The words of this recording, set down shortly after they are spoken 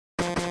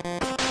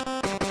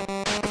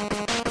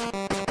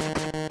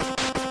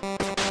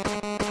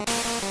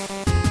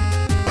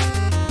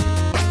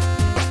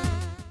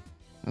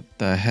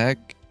the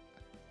heck?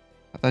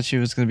 I thought she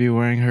was gonna be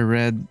wearing her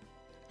red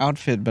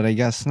outfit, but I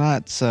guess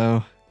not.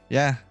 So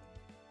yeah.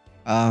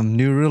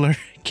 New ruler,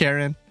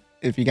 CAREn.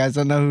 If you guys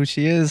don't know who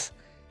she is,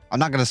 I'm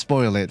not gonna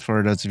spoil it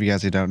for those of you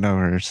guys who don't know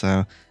her. So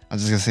I'm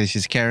just gonna say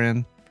she's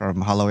CAREn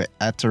from Hollow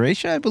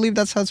Aterasia, I believe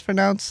that's how it's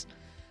pronounced.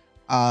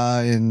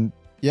 And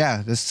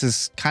yeah, this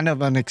is kind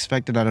of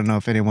unexpected. I don't know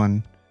if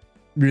anyone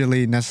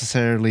really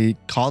necessarily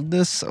called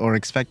this or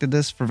expected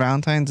this for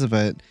Valentine's,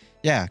 but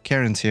yeah,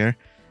 CAREn's here.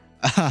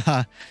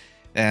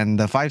 And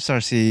the 5-star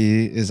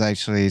C is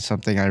actually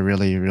something I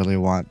really, really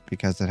want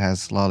because it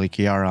has Lolly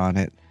Kiara on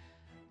it.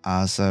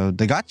 So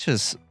the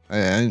gachas,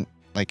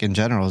 like in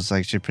general, is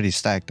actually pretty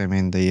stacked. I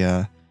mean,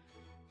 the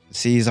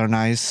C's are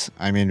nice.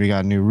 I mean, we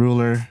got a new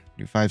ruler,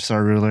 new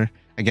 5-star ruler.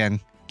 Again,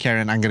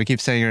 CAREn, I'm going to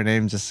keep saying her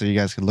name just so you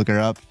guys can look her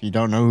up if you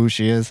don't know who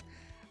she is.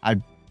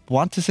 I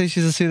want to say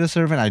she's a pseudo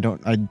servant.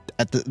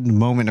 At the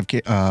moment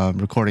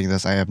of recording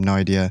this, I have no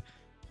idea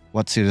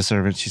what pseudo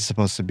servant she's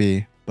supposed to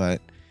be.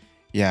 But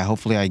yeah,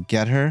 hopefully I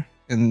get her.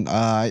 And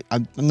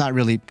I'm not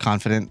really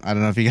confident. I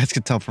don't know if you guys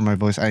could tell from my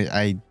voice.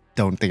 I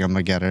don't think I'm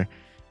going to get her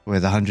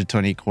with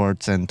 120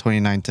 quartz and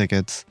 29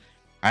 tickets.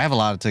 I have a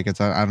lot of tickets.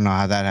 I don't know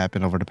how that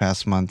happened over the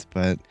past month.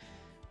 But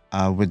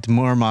with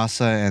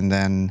Muramasa and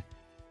then,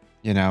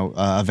 you know,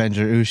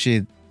 Avenger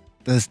Ushi,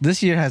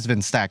 this year has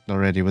been stacked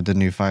already with the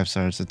new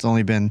 5-stars. It's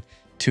only been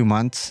 2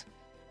 months.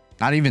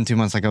 Not even 2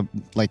 months, like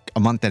a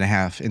month and a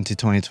half into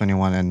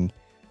 2021. And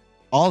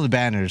all the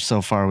banners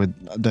so far with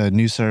the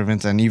new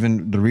servants and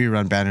even the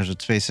rerun banners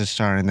with Space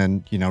Star and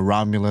then, you know,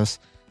 Romulus.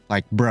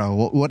 Like,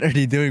 bro, what are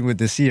they doing with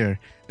this year?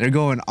 They're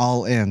going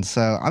all in.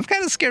 So I'm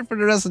kind of scared for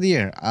the rest of the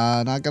year.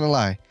 Not gonna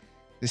lie.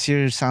 This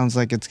year sounds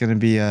like it's gonna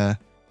be a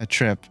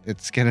trip.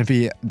 It's gonna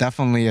be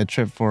definitely a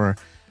trip for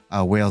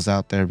whales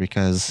out there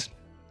because,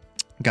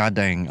 god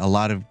dang, a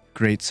lot of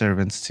great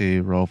servants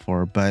to roll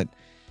for. But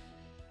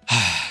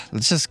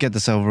let's just get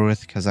this over with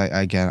because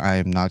I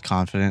am not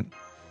confident.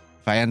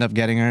 If I end up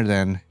getting her,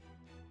 then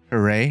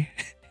hooray.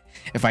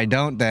 If I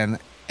don't, then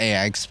hey,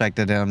 I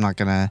expected it. I'm not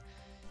gonna,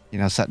 you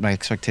know, set my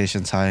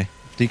expectations high.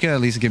 You could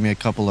at least give me a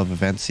couple of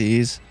event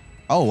CEs.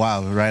 Oh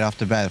wow, right off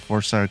the bat,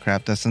 4-star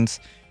Craft Essence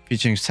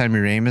featuring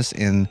Semiramis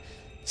in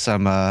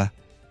some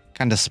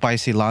kind of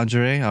spicy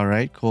lingerie. All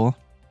right, cool.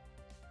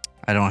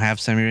 I don't have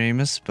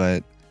Semiramis,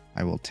 but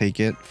I will take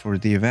it for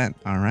the event.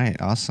 All right,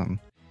 awesome.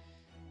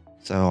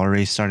 So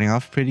already starting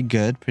off pretty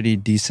good, pretty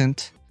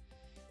decent.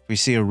 If we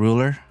see a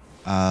ruler,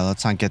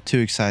 let's not get too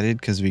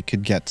excited because we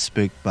could get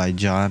spooked by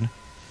John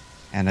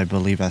and I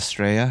believe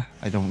Estrella.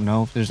 I don't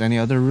know if there's any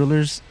other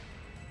rulers.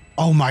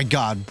 Oh my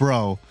god,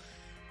 bro.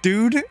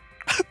 Dude,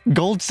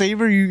 Gold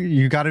Saber,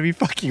 you gotta be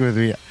fucking with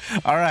me.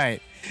 All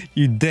right,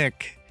 you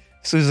dick.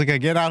 Suzuka,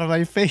 get out of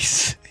my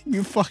face.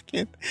 You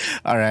fucking...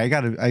 All right, I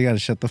gotta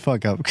shut the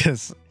fuck up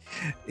because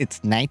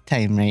it's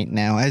nighttime right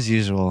now. As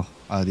usual,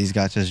 these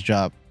gachas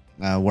drop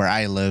where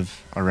I live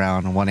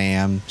around 1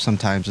 a.m.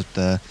 Sometimes if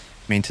the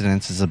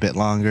maintenance is a bit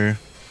longer,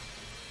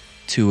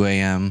 2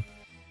 a.m.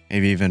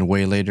 Maybe even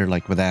way later,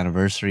 like with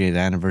Anniversary. The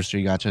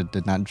Anniversary gacha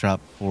did not drop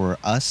for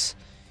us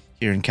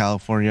here in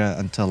California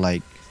until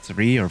like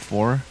 3 or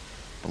 4.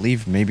 I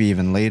believe maybe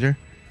even later.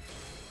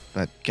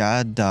 But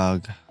god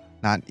dog,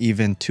 not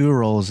even 2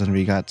 rolls and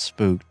we got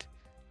spooked.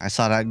 I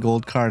saw that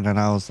gold card and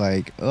I was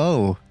like,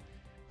 oh,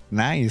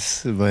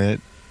 nice. But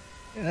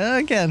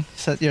again,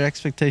 set your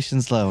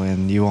expectations low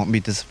and you won't be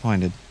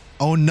disappointed.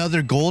 Oh,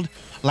 another gold?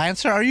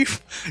 Lancer, are you...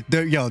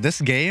 Yo,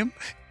 this game?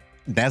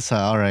 That's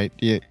all right.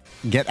 Yeah.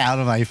 Get out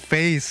of my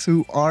face.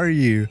 Who are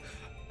you?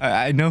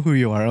 I know who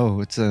you are.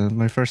 Oh, it's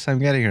my first time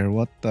getting her.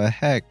 What the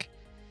heck?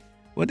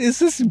 What is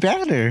this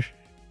banner?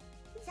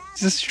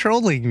 It's just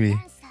trolling me.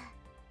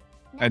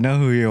 I know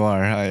who you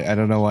are. I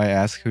don't know why I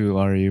ask who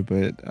are you,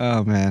 but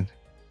oh man.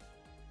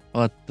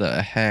 What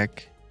the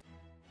heck?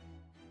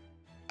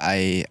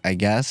 I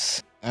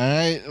guess.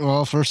 Alright,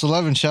 well, first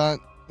 11 shot.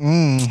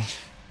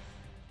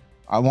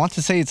 I want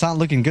to say it's not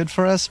looking good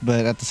for us,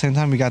 but at the same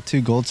time we got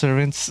 2 gold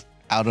servants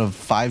out of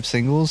 5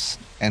 singles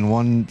and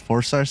 1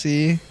 4-star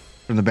CE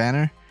from the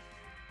banner.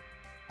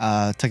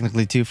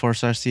 Technically 2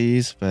 4-star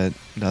CEs, but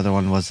the other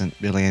one wasn't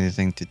really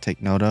anything to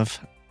take note of.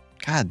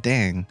 God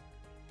dang.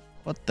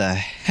 What the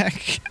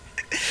heck?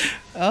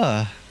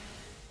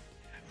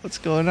 What's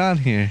going on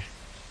here?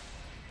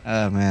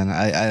 Oh man,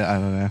 I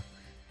don't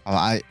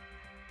know.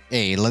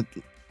 Hey,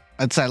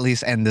 let's at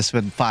least end this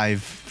with 5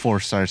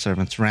 4-star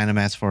servants, random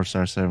ass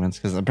 4-star servants,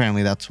 because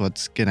apparently that's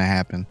what's gonna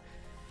happen.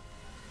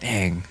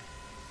 Dang.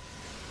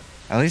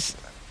 At least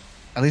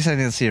I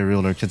didn't see a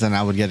ruler, because then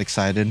I would get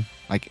excited,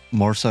 like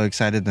more so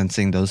excited than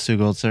seeing those 2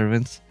 gold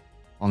servants,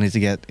 only to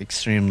get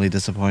extremely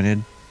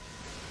disappointed.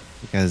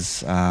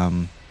 Because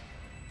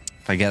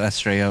if I get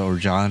Estrella or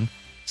John,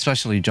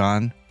 especially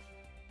John,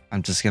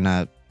 I'm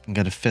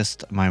gonna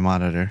fist my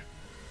monitor,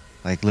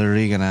 like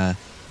literally gonna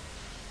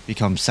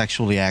become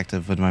sexually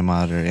active with my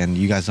monitor, and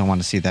you guys don't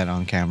want to see that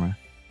on camera.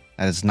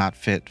 That is not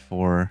fit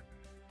for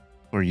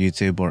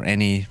YouTube or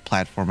any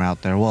platform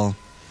out there. Well,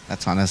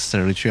 that's not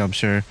necessarily true. I'm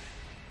sure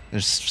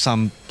There's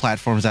some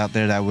platforms out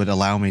there that would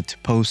allow me to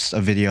post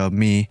a video of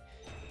me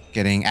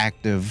getting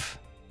active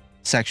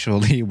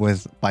sexually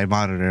with my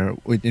monitor,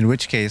 in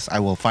which case I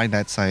will find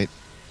that site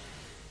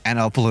and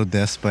upload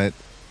this, but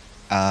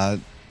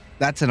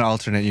that's an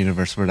alternate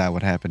universe where that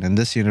would happen. In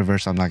this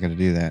universe, I'm not going to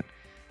do that.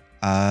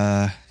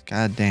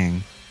 God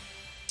dang.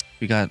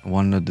 We got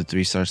one of the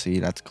 3-star C.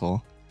 That's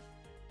cool.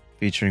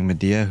 Featuring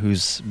Medea,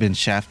 who's been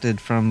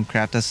shafted from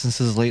craft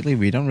essences lately.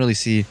 We don't really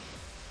see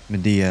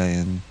Medea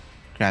in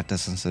craft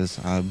essences.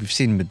 We've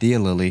seen Medea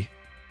Lily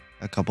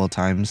a couple of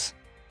times.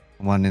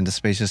 One in the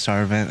Spacious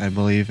Star event, I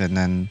believe, and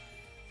then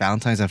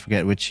Valentines, I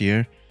forget which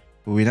year.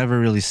 But we never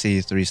really see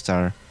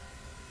 3-star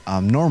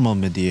normal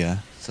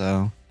Medea.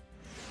 So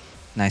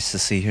nice to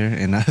see her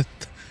in a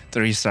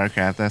 3-star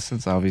craft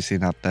essence. Obviously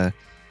not the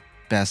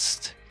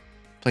best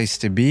place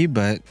to be,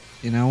 but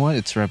you know what?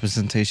 It's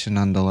representation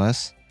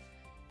nonetheless.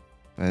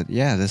 But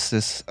yeah,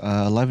 this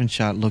 11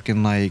 shot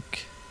looking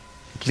like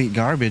complete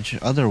garbage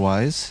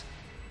otherwise.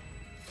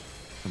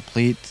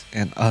 Complete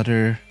and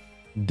utter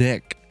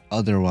dick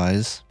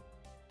otherwise.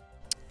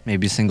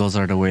 Maybe singles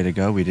are the way to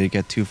go. We did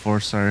get 2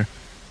 4-star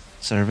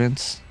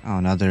servants. Oh,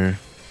 another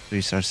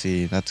 3-star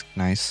C. That's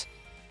nice.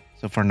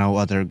 So far, no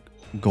other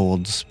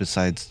golds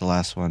besides the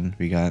last one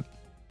we got,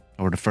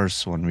 or the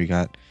first one we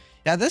got.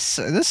 Yeah, this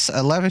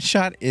 11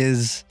 shot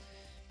is,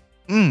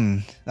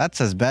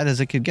 that's as bad as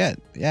it could get.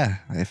 Yeah,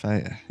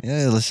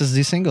 let's just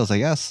do singles, I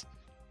guess.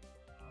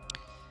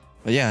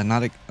 But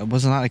yeah, I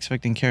was not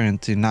expecting CAREn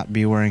to not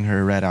be wearing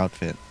her red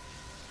outfit,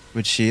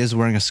 which she is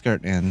wearing a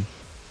skirt in.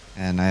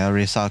 And I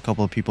already saw a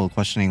couple of people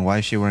questioning why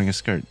is she wearing a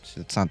skirt.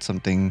 It's not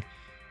something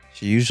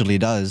she usually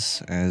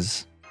does,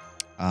 as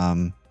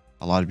a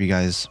lot of you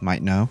guys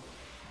might know.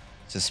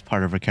 It's just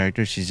part of her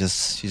character. She's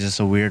just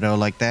a weirdo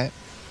like that.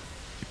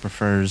 She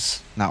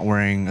prefers not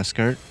wearing a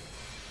skirt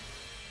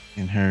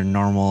in her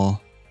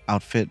normal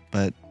outfit.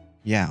 But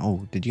yeah,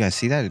 oh, did you guys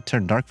see that? It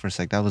turned dark for a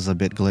sec. That was a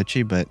bit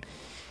glitchy, but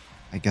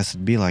I guess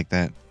it'd be like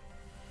that.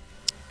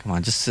 Come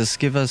on, just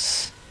give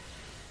us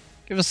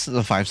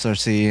the 5-star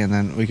C, and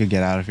then we could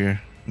get out of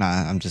here.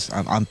 Nah,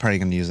 I'm probably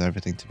gonna use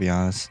everything, to be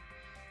honest.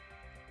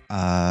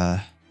 God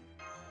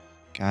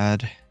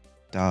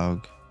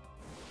dog.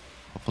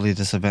 Hopefully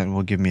this event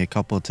will give me a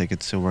couple of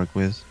tickets to work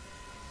with,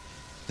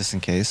 just in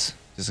case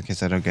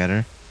I don't get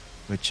her,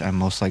 which I'm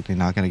most likely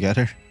not gonna get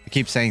her. I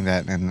keep saying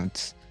that, and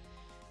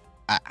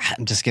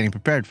I'm just getting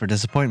prepared for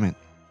disappointment.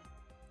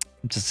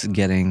 I'm just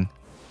getting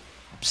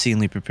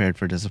obscenely prepared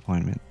for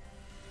disappointment.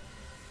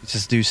 Let's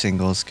just do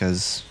singles,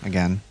 because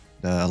again,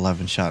 the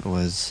 11 shot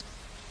was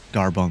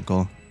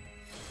garbuncle.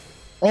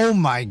 Oh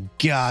my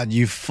god,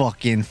 you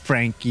fucking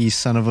Frankie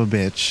son of a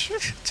bitch.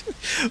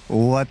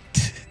 What?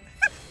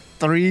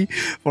 3,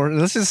 4,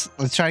 let's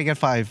try to get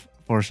 5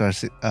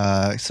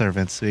 4-star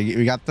servants.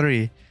 We got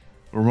 3.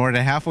 We're more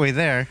than halfway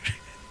there.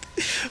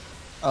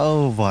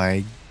 Oh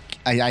my,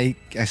 I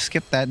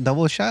skipped that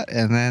double shot,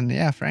 and then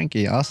yeah,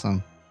 Frankie,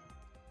 awesome.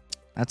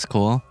 That's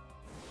cool.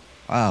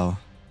 Wow,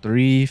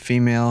 3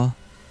 female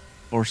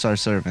 4-star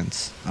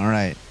servants. All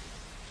right,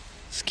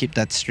 let's keep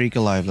that streak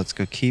alive. Let's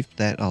go keep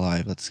that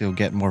alive. Let's go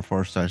get more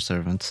 4-star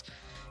servants.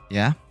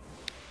 Yeah,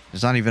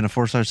 there's not even a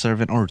 4-star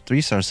servant or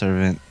 3-star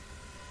servant,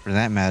 for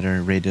that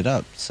matter, rated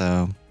up.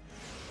 So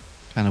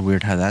kind of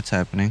weird how that's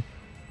happening.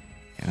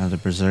 Another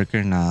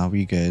berserker. Nah,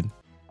 we good.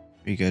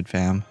 We good,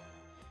 fam.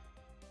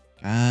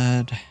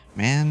 God,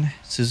 man,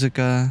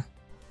 Suzuka,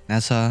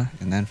 Nessa,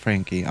 and then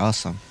Frankie.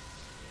 Awesome.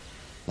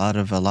 A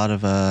lot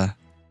of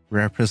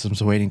rare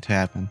prisms waiting to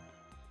happen.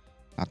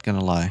 Not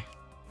gonna lie.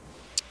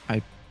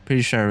 I'm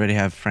pretty sure I already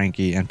have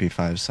Frankie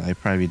NP5, so I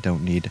probably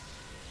don't need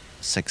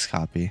a 6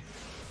 copy.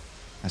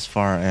 As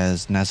far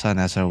as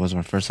Nessa was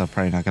my first. I'm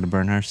probably not gonna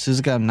burn her.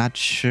 Suzuka, I'm not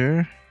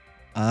sure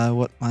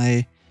what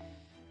my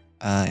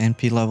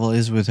NP level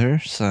is with her,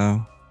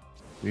 so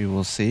we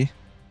will see.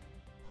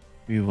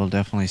 We will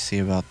definitely see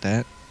about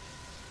that.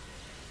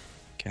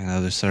 Okay,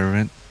 another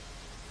servant.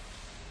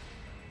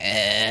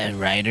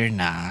 Ryder,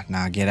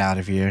 nah, get out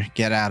of here.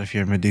 Get out of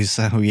here,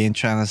 Medusa. We ain't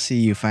trying to see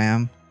you,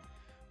 fam.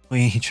 We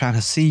ain't trying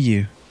to see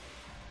you.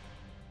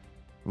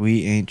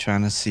 We ain't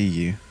trying to see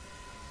you.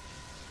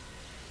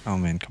 Oh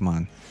man, come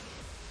on.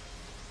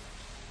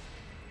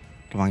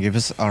 Come on, give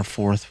us our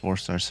 4th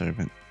 4-star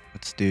servant.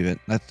 Let's do it.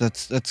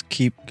 Let's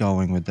keep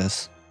going with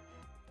this.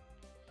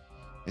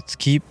 Let's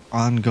keep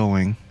on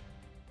going.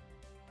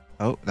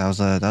 Oh, that was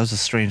a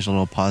strange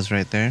little pause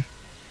right there.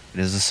 It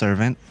is a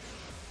servant.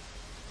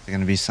 There's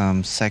gonna be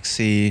some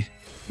sexy.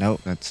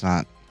 Nope, that's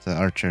not the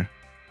archer.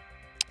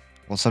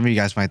 Well, some of you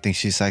guys might think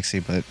she's sexy,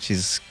 but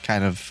she's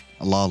kind of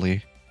a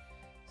lolly.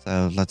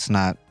 So let's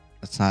not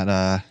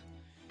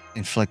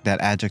inflict that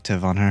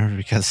adjective on her,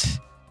 because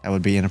that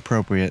would be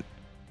inappropriate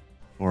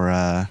for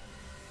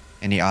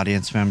any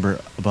audience member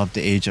above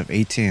the age of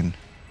 18.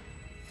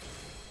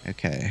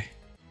 Okay.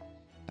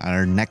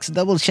 Our next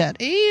double shot.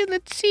 Hey,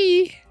 let's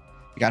see.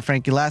 We got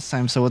Frankie last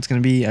time, so what's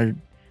going to be our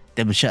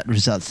double shot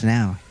results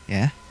now?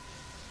 Yeah?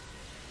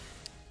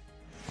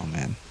 Oh,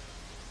 man.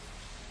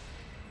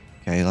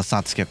 Okay, let's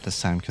not skip this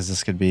time, because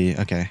this could be...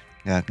 Okay.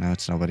 Yeah, no,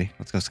 it's nobody.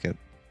 Let's go skip.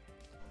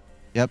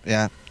 Yep,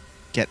 yeah.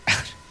 Get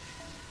out.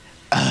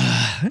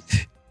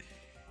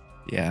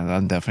 Yeah,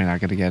 I'm definitely not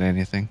gonna get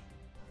anything.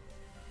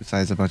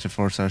 Besides a bunch of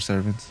 4-star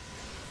servants.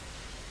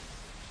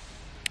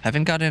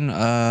 Haven't gotten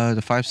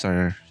the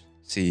 5-star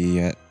CE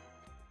yet.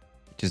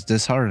 Which is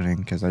disheartening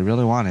because I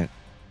really want it.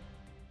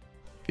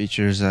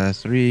 Features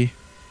 3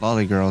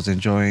 lolly girls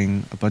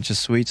enjoying a bunch of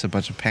sweets, a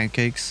bunch of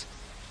pancakes,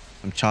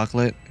 some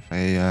chocolate, if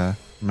I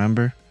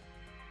remember.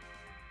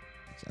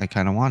 I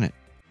kind of want it.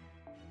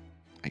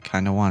 I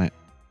kind of want it.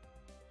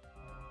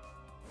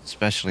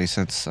 Especially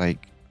since,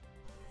 like,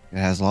 it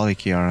has Lolly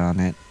Kiara on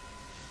it.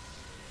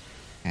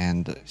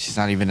 And she's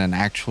not even an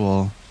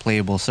actual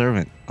playable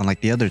servant,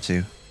 unlike the other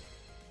two.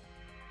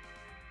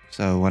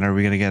 So when are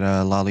we going to get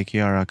a Lolly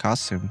Kiara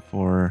costume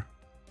for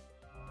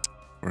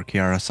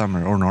Kiara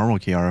Summer, or normal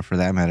Kiara for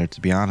that matter,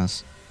 to be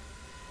honest?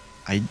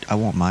 I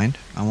won't mind.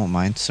 I won't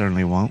mind.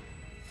 Certainly won't.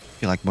 I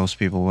feel like most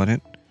people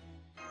wouldn't.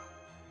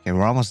 Okay,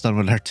 we're almost done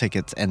with our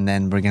tickets, and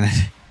then we're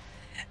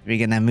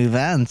gonna move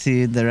on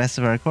to the rest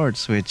of our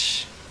courts,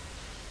 which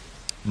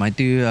might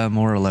do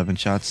more 11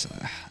 shots,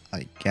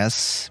 I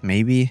guess,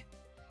 maybe,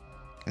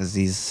 because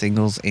these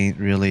singles ain't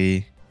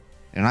really,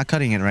 they're not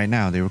cutting it right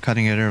now. They were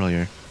cutting it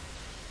earlier.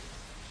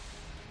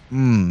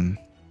 Man.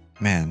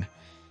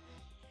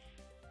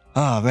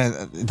 Oh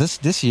man,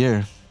 this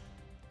year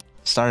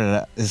it's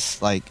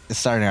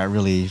starting out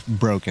really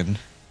broken.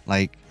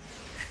 Like,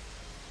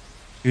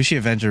 Ushi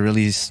Avenger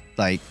really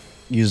like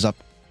used up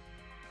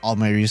all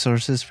my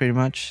resources pretty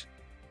much.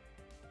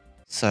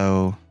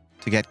 So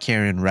to get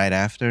CAREn right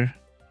after,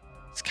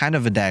 it's kind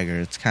of a dagger.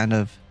 It's kind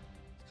of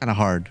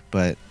hard,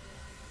 but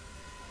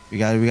we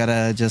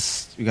gotta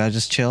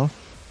just chill.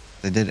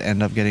 They did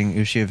end up getting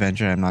Ushi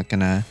Avenger. I'm not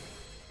gonna,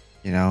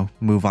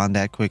 move on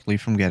that quickly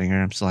from getting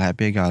her. I'm still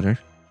happy I got her.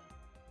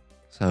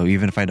 So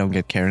even if I don't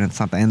get CAREn, it's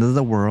not the end of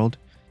the world.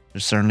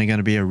 There's certainly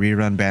gonna be a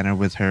rerun banner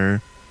with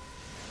her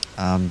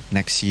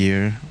next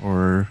year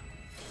or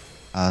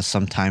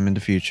sometime in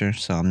the future.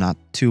 So I'm not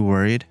too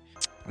worried.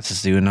 Let's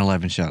just do an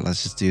 11 shot.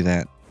 Let's just do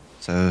that.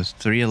 So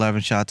 3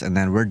 11 shots and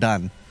then we're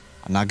done.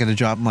 I'm not gonna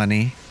drop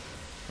money.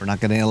 We're not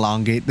gonna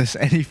elongate this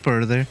any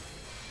further.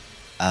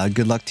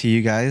 Good luck to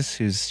you guys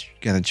who's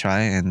gonna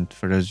try, and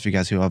for those of you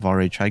guys who have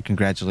already tried,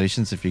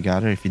 congratulations if you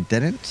got her. If you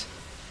didn't,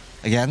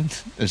 again,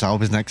 there's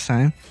always next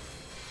time.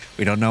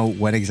 We don't know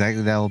when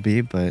exactly that will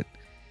be, but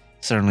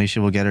certainly she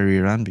will get a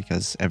rerun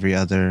because every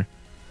other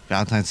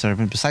Valentine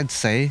servant, besides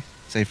Say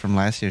from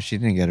last year, she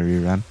didn't get a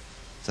rerun.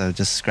 So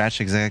just scratch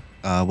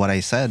what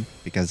I said,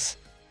 because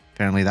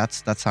apparently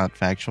that's not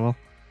factual.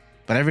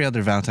 But every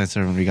other Valentine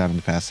servant we got in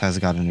the past has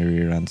gotten a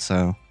rerun.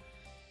 So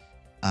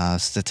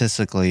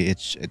statistically,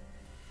 it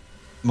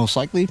most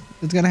likely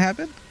it's gonna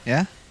happen.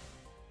 Yeah.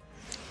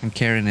 And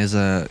CAREn is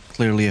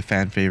clearly a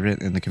fan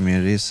favorite in the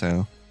community,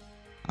 so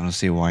I don't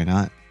see why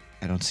not.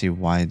 I don't see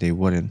why they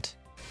wouldn't.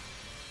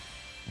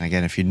 And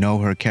again, if you know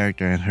her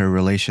character and her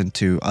relation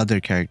to other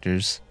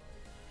characters,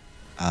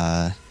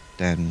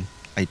 then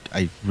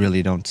I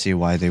really don't see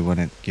why they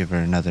wouldn't give her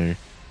another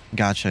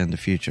gacha in the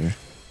future.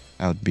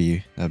 That'd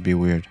be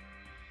weird.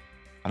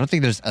 I don't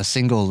think there's a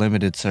single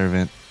limited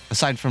servant,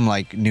 aside from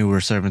like newer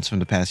servants from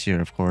the past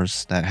year, of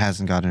course, that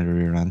hasn't gotten a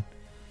rerun.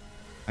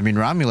 I mean,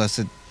 Romulus,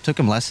 it took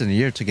him less than a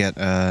year to get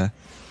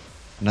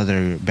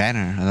another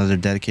banner, another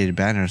dedicated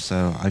banner.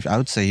 So I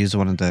would say he's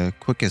one of the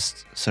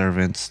quickest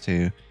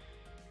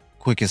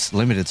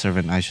limited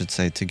servant, I should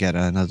say, to get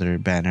another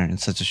banner in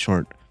such a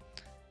short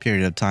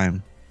period of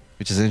time,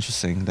 which is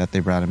interesting that they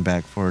brought him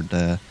back for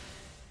the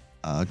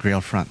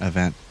Grail Front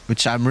event,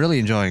 which I'm really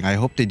enjoying. I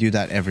hope they do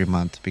that every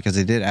month, because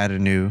they did add a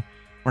new,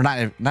 or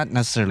not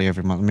necessarily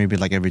every month, maybe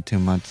like every 2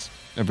 months,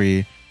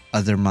 every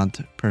other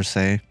month per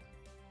se.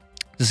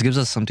 This gives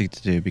us something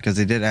to do, because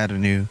they did add a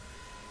new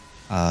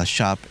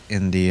shop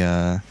in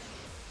the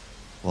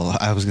well,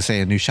 I was gonna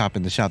say a new shop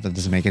in the shop. That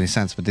doesn't make any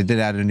sense, but they did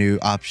add a new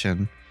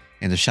option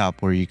in the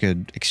shop where you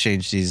could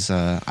exchange these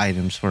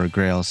items for a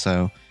grail.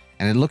 So,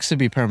 and it looks to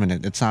be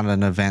permanent. It's not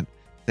an event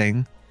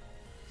thing.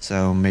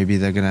 So maybe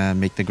they're gonna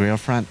make the Grail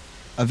Front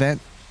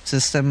event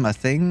system a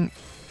thing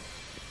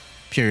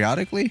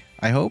periodically,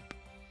 I hope,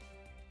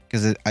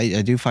 because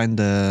I do find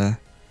the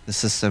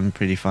system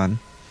pretty fun.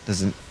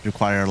 Doesn't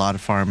require a lot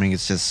of farming.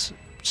 It's just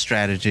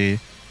strategy,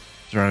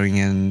 throwing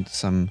in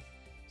some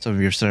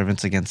of your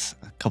servants against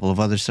a couple of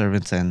other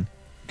servants and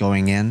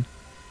going in.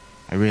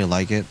 I really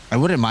like it. I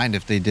wouldn't mind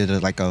if they did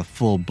like a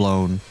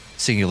full-blown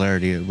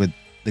singularity with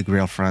the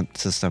Grail Front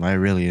system. I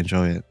really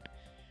enjoy it.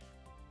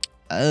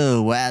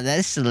 Oh, wow,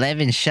 this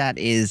 11 shot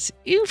is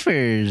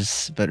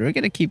oofers, but we're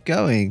going to keep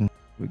going.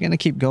 We're going to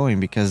keep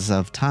going because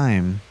of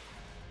time.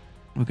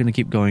 We're going to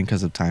keep going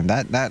because of time.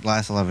 That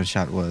last 11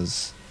 shot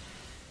was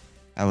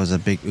a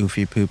big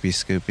oofy poopy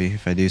scoopy,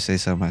 if I do say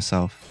so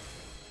myself.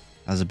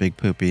 That was a big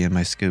poopy in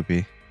my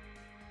scoopy.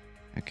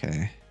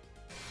 Okay.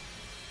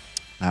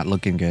 Not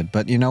looking good.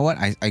 But you know what?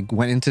 I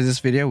went into this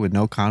video with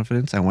no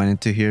confidence. I went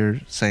into here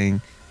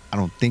saying, I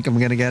don't think I'm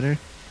going to get her.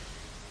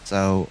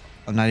 So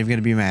I'm not even going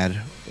to be mad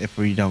if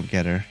we don't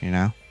get her,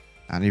 Not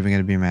even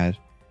going to be mad.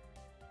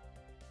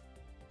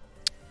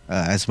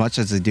 as much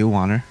as I do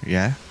want her,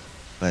 yeah.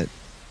 But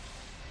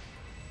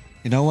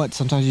you know what?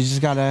 Sometimes you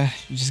just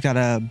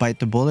gotta bite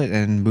the bullet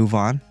and move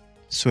on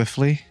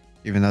swiftly.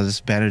 Even though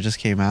this banner just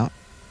came out,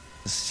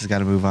 just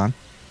gotta move on.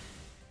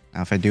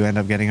 Now, if I do end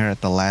up getting her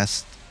at the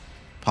last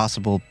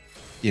possible,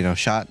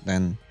 shot,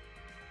 then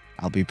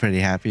I'll be pretty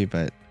happy.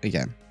 But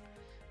again,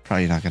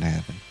 probably not gonna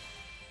happen.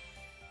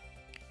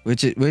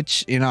 Which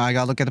I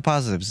gotta look at the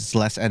positives. It's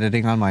less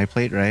editing on my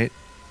plate, right?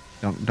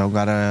 Don't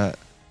gotta,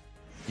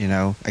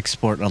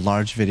 export a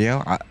large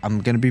video.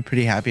 I'm gonna be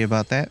pretty happy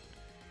about that.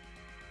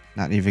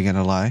 Not even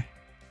gonna lie.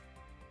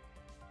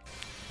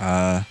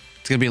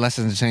 It's gonna be less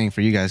entertaining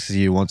for you guys because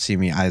you won't see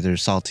me either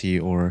salty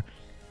or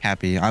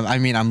happy. I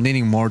mean, I'm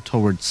leaning more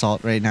towards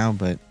salt right now,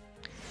 but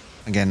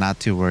again, not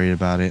too worried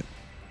about it.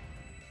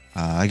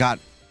 I got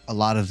a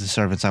lot of the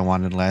servants I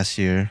wanted last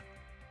year,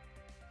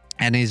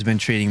 and he's been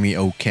treating me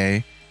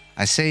okay.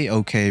 I say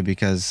okay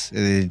because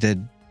it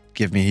did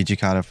give me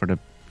Hijikata for the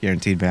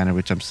guaranteed banner,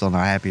 which I'm still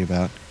not happy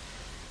about.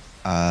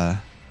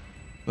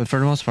 But for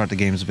the most part, the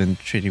game's been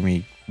treating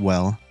me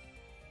well.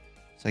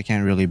 So I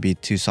can't really be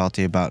too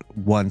salty about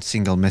one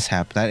single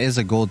mishap. That is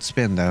a gold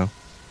spin, though.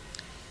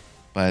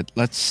 But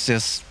let's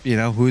just,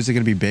 who is it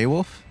going to be?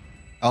 Beowulf?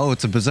 Oh,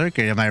 it's a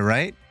Berserker. Am I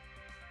right?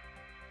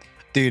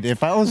 Dude,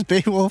 if I was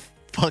Beowulf,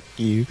 fuck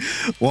you.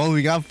 Well,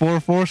 we got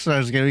 4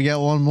 stars. Can we get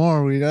one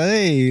more?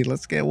 Hey,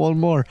 let's get one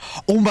more.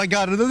 Oh my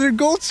god, another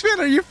gold spin.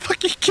 Are you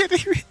fucking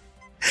kidding me?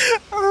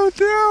 Oh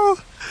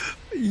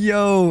no.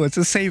 Yo, it's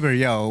a saber.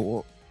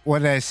 Yo, what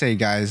did I say,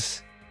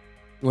 guys?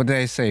 What did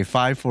I say?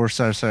 5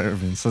 4-star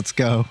servants. Let's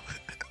go.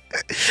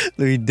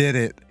 We did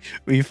it.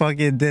 We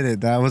fucking did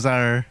it. That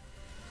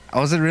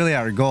wasn't really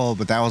our goal,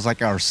 but that was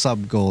like our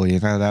sub goal,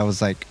 That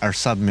was like our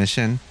sub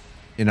mission.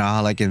 You know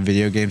how like in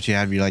video games you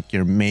have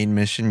your main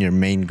mission, your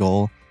main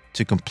goal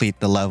to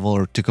complete the level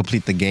or to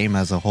complete the game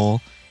as a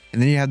whole.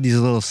 And then you have these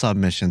little sub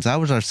missions.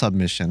 That was our sub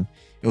mission.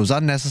 It was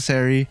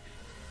unnecessary.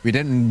 We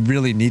didn't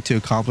really need to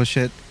accomplish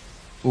it,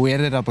 but we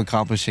ended up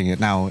accomplishing it.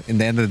 Now, in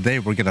the end of the day,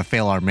 we're going to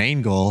fail our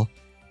main goal,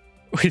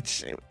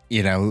 which,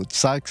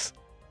 sucks.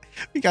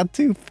 We got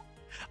 2.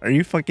 Are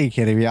you fucking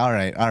kidding me? All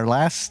right, our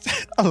last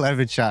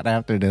 11 shot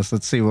after this.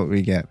 Let's see what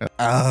we get.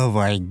 Oh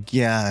my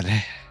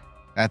god.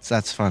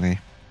 That's funny.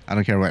 I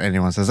don't care what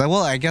anyone says. Well,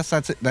 I guess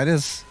that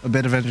is a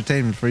bit of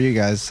entertainment for you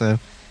guys. So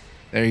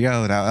there you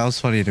go. That was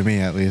funny to me,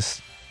 at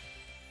least.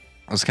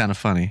 It was kind of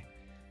funny.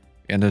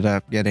 We ended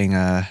up getting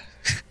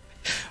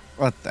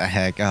what the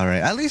heck? All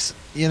right. At least,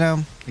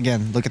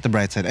 again, look at the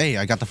bright side. Hey,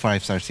 I got the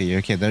 5-star C.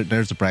 Okay,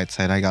 there's the bright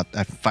side. I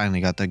finally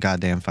got the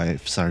goddamn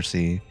 5-star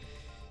C.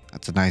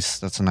 That's a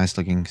nice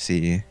looking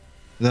CE.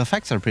 The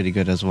effects are pretty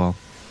good as well.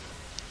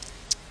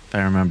 If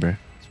I remember.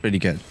 It's pretty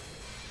good.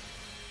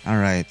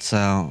 Alright, so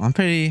I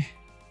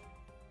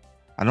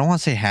don't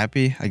want to say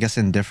happy, I guess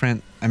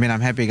indifferent. I mean,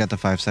 I'm happy I got the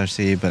 5-star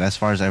C, but as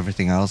far as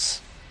everything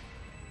else,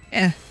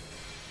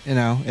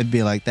 it'd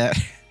be like that.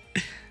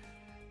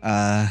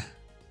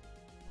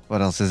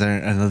 What else? Is there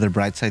another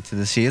bright side to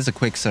this? She is a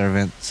quick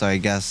servant, so I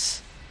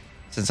guess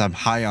since I'm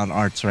high on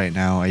arts right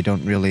now, I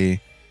don't really,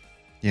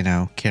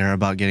 care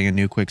about getting a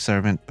new quick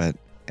servant, but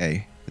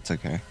hey, it's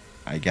okay.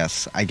 I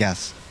guess.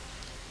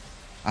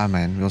 Ah,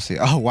 man, we'll see.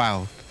 Oh,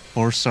 wow.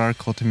 4-star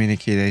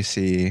Kotominiki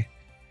CE.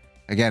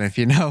 Again, if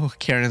you know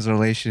CAREn's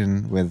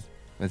relation with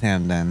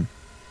him, then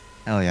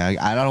hell yeah.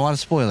 I don't want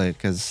to spoil it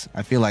because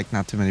I feel like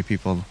not too many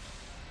people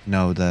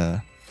know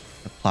the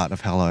plot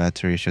of Hello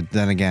Aturisha.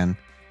 Then again,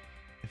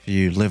 if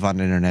you live on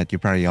the internet, you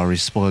probably already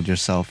spoiled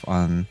yourself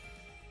on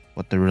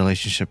what the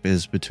relationship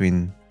is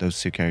between those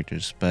 2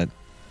 characters. But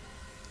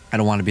I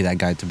don't want to be that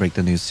guy to break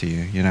the news to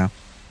you,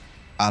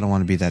 I don't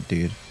want to be that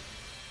dude.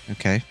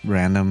 Okay,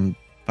 random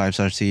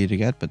 5-star CE to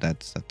get, but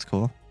that's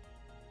cool.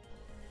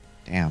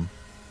 Damn.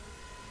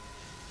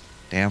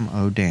 Damn,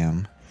 oh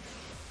damn.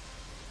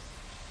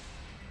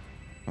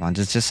 Come on,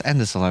 just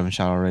end this 11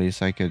 shot already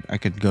so I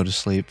could go to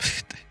sleep.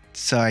 I'm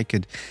sorry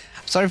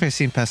if I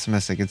seem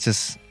pessimistic. It's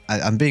just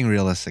I'm being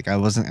realistic. I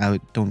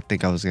don't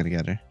think I was gonna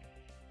get her.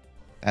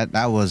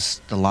 That was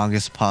the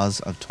longest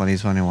pause of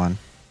 2021.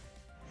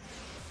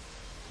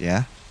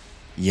 Yeah?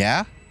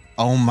 Yeah?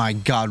 Oh my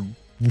god.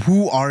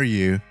 Who are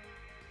you?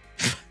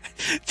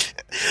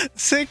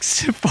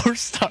 6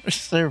 4-star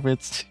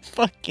servants.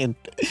 Fucking.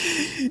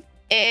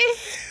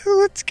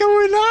 What's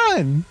going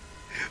on?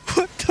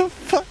 What the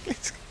fuck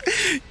is...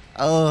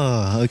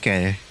 Oh,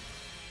 okay.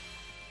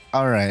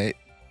 Alright.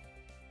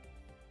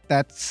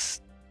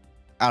 That's...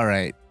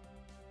 Alright.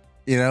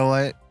 You know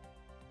what?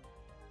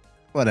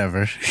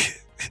 Whatever.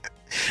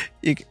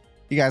 You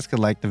guys could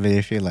like the video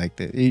if you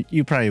liked it.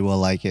 You probably will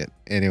like it.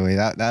 Anyway,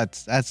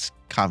 that's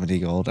comedy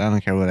gold. I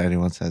don't care what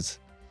anyone says.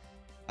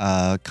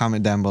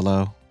 Comment down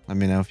below. Let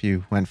me know if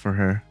you went for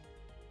her.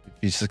 If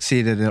you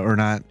succeeded or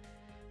not.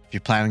 If you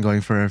plan on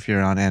going for her if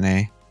you're on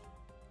NA.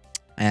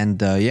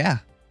 And yeah.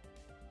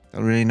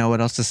 Don't really know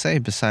what else to say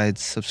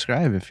besides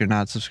subscribe if you're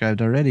not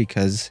subscribed already,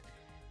 because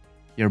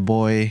your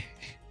boy...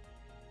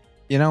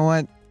 You know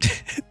what?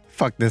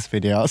 Fuck this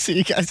video. I'll see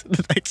you guys in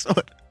the next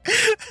one.